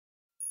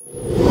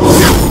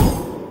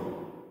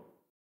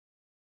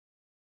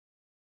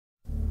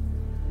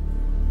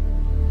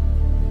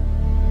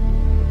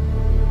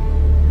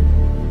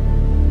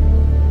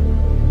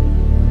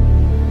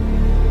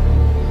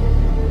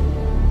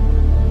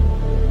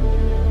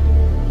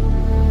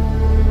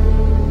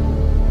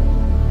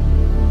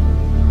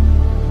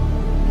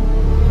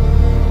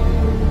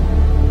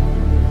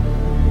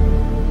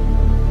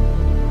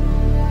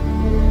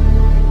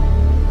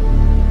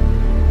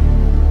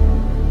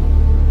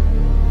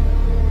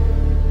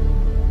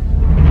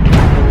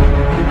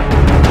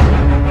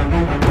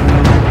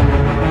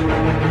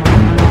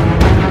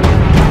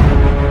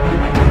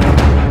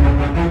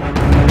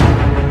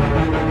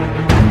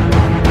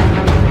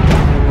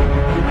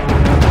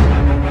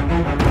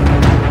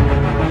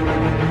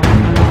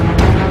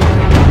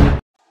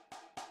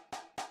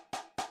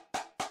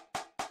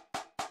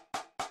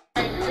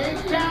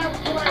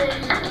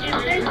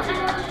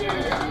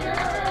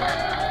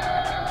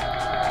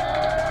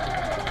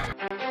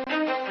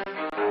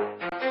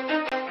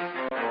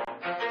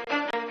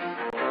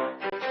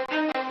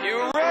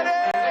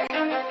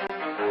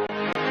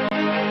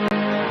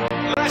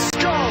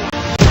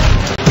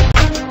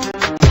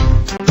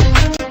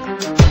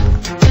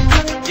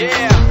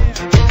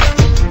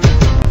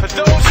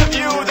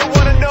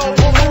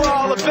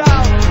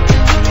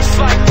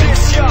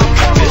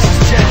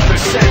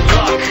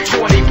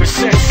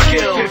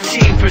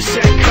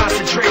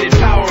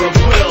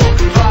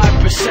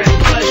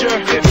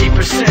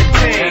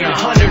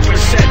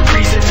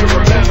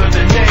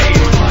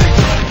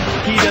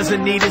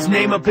need his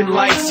name up in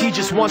lights. He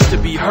just wants to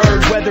be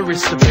heard, whether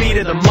it's the beat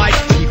of the mic.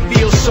 He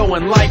feels so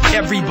unlike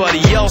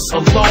everybody else,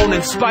 alone,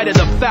 in spite of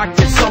the fact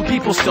that some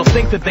people still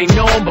think that they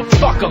know him. But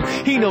fuck him,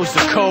 he knows the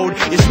code.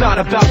 It's not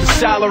about the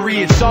salary,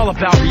 it's all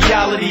about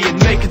reality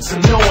and making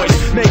some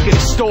noise, making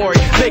a story,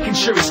 making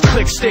sure his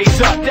click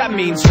stays up. That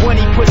means when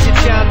he puts it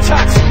down,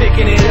 Tox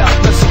picking it up.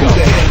 Let's go. Who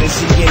the hell is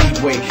he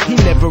anyway? He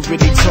never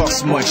really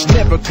talks much,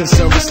 never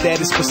concerned with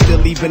status, but still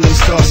leaving him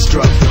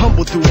starstruck.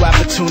 Humble through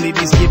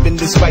opportunities given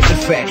despite the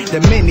fact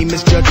that many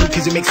misjudge him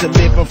cause he makes a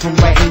living from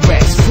writing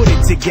raps. Put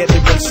it together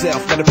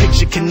himself, now the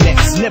picture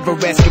connects, never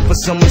asking for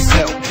someone's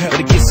help or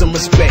to get some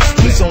respect.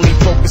 He's only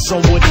focused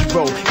on what he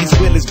wrote, his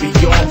will is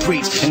beyond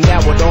reach, and now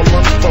it all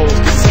unfolds,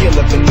 the skill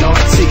of an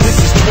artist. This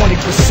is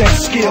 20%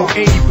 skill,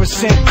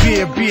 80%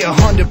 beer, be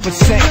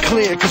 100%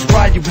 clear, cause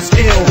Ryu was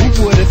ill.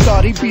 Who would've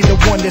thought he'd be the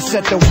one that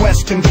set the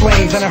West in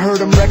flames? And I heard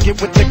him wreck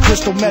it with the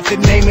crystal method,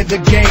 name of the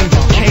game.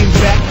 Came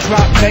back,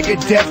 dropped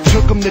Megadeth,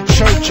 took him to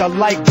church. I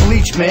like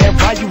Bleach, man.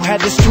 Ryu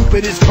had the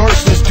stupidest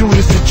verse, this dude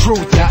is the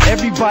truth. Now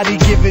everybody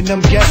giving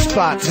them guest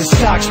spots, his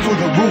stocks through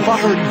the roof. I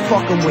heard he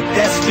fucking with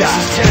that stock.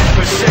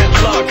 This is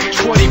 10% luck,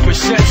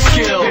 20%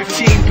 skill,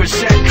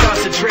 15%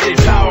 concentrated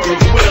power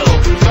of will,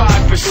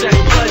 5%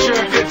 pleasure,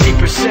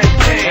 50%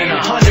 pain,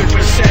 and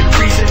 100%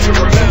 reason to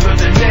remember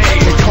the name.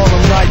 They call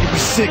him Ryu,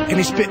 he's sick and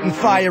he's spitting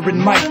fire. And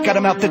Mike got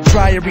him out the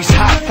dryer, he's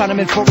hot. Found him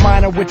in Fort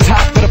Minor with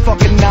top, but a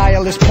fucking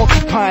nihilist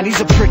porcupine.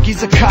 He's a prick,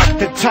 he's a cop.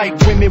 The type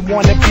women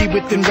wanna be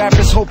within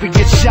rappers, hope he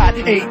gets shot.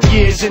 8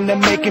 years in the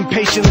making,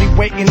 patiently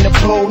waiting to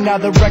blow. Now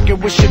the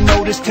record with your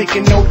notice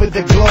taking over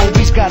the globe.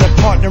 He's got a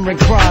partner in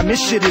crime, his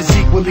shit is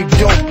equally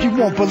dope. You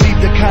won't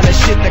believe the kind of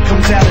shit that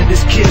comes out of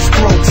this kid's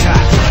throat.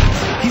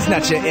 He's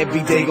not your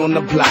everyday on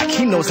the block.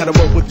 He knows how to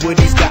work with what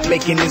he's got,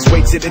 making his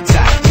way to the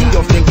top. He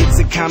often gets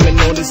a comment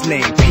on his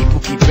name. People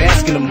keep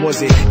asking him,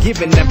 was it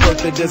given that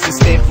birth that doesn't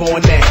stand for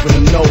an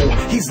acronym? No,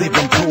 he's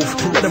living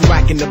proof. Let him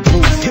rock in the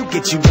booth. He'll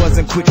get you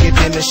buzzing quicker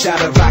than a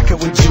shot of vodka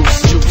with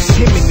juice.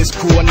 Him and his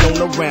crew are known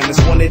around as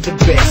one of the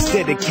best,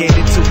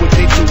 dedicated to what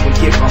they do and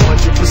give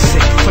 100%.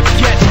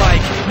 Forget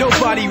Mike,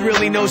 nobody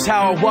really knows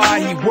how or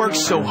why he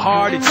works so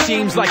hard. It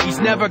seems like he's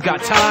never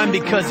got time,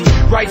 because he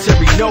writes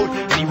every note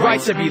and he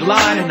writes every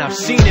line. And I've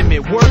seen him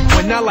at work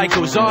when that light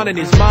goes on in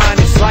his mind.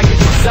 It's like a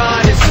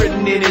design is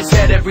written in his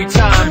head every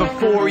time,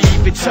 before he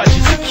even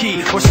touches a key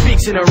or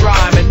speaks in a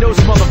rhyme. And those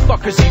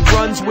motherfuckers he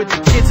runs with,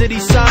 the kids that he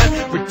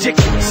signed,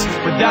 ridiculous,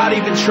 without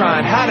even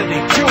trying. How do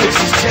they do it?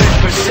 This is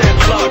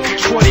 10% luck,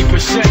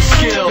 20%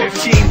 skill,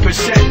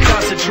 15%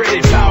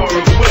 concentrated power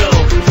of will,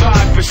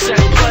 5%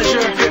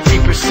 pleasure,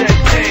 50%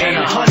 pain,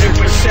 and 100%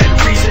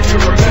 reason to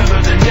remember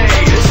the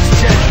name. This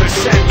is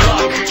 10%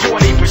 luck,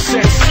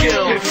 20%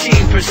 skill,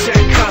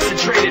 15%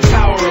 concentrated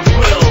power of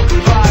will,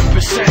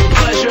 5%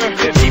 pleasure,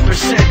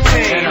 50%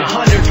 pain, and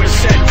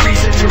 100%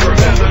 reason to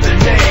remember the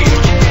name.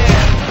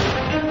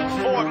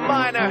 Yeah. Fort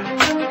Minor,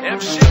 M.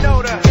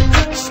 Shinoda,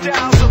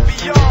 styles of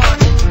beyond.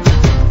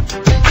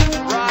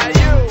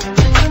 Ryu,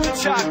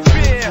 Talk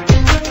Beer,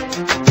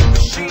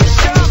 Machine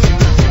Shop.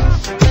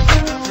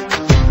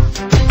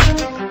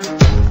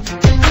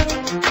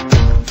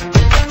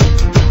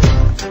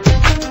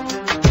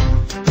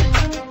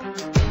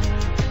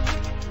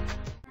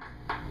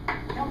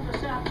 Helped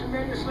us out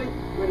tremendously,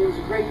 but it was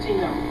a great team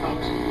effort,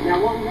 folks. Now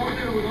what we want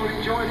to do, we're going to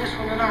enjoy this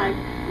one tonight.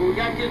 But we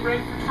got to get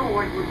ready for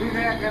Troy. We'll do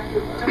that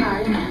after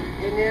tonight,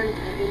 and then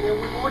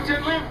we're going to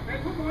Atlanta.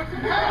 We're going to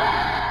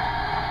Atlanta.